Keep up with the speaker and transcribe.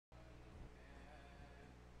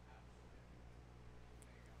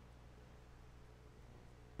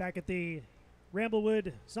Back at the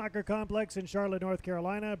Ramblewood Soccer Complex in Charlotte, North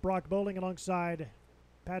Carolina, Brock Bowling alongside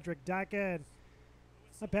Patrick Daka.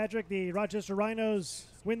 And Patrick, the Rochester Rhinos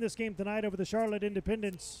win this game tonight over the Charlotte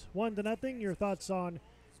Independents 1-0. Your thoughts on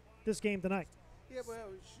this game tonight? Yeah, well,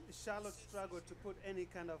 Charlotte struggled to put any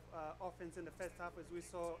kind of offense in the first half, as we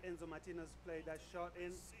saw Enzo Martinez play that shot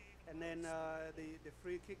in, and then the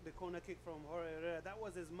free kick, the corner kick from Jorge Herrera. That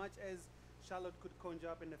was as much as Charlotte could conjure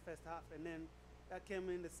up in the first half, and then that came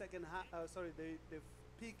in the second half. The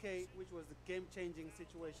PK, which was the game-changing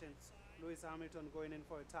situation. Lewis Hamilton going in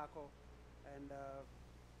for a tackle, and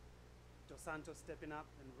Dos Santos stepping up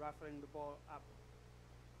and raffling the ball up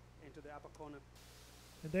into the upper corner.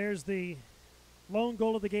 And there's the lone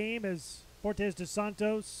goal of the game as Fortes Dos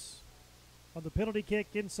Santos on the penalty kick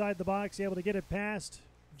inside the box, able to get it past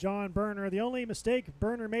John Berner. The only mistake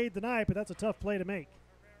Berner made tonight, but that's a tough play to make.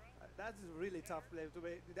 That's a really tough play to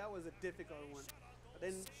make. That was a difficult one. But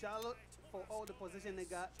then Charlotte, for all the position they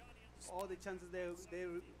got, all the chances they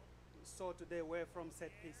saw today were from set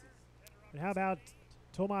pieces. And how about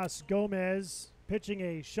Tomas Gomez pitching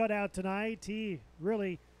a shutout tonight? He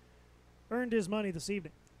really earned his money this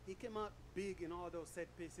evening. He came out big in all those set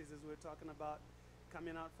pieces, as we're talking about,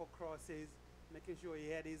 coming out for crosses, making sure he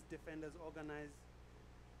had his defenders organized.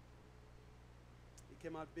 He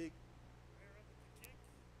came out big.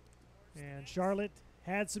 And Charlotte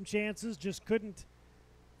had some chances, just couldn't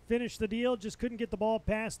finish the deal, just couldn't get the ball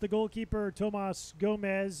past the goalkeeper, Tomas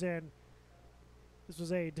Gomez, and this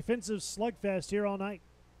was a defensive slugfest here all night.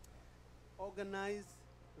 Organized,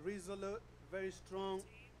 resolute, very strong.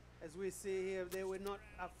 As we see here, they were not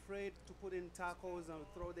afraid to put in tackles and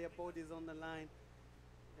throw their bodies on the line.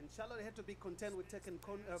 And Charlotte had to be content with taking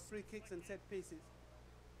free kicks and set pieces.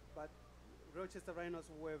 But Rochester Rhinos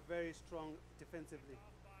were very strong defensively.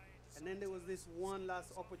 And then there was this one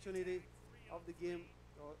last opportunity of the game,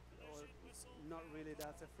 or not really,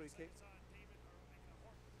 that's a free kick.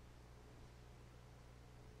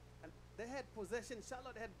 And they had possession.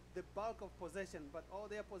 Charlotte had the bulk of possession, but all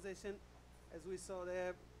their possession, as we saw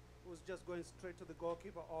there, was just going straight to the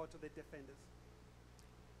goalkeeper or to the defenders.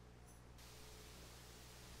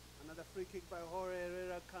 Another free kick by Jorge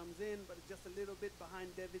Herrera comes in, but it's just a little bit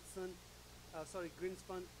behind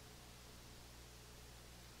Greenspan.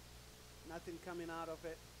 Nothing coming out of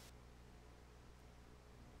it.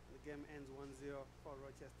 The game ends 1-0 for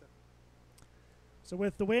Rochester. So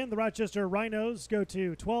with the win, the Rochester Rhinos go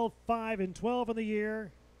to 12-5-12 in the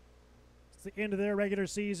year. It's the end of their regular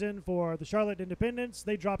season. For the Charlotte Independents,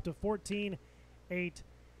 they dropped to 14-8-7.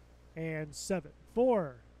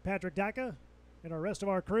 For Patrick Daka and our rest of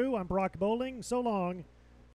our crew, I'm Brock Bowling. So long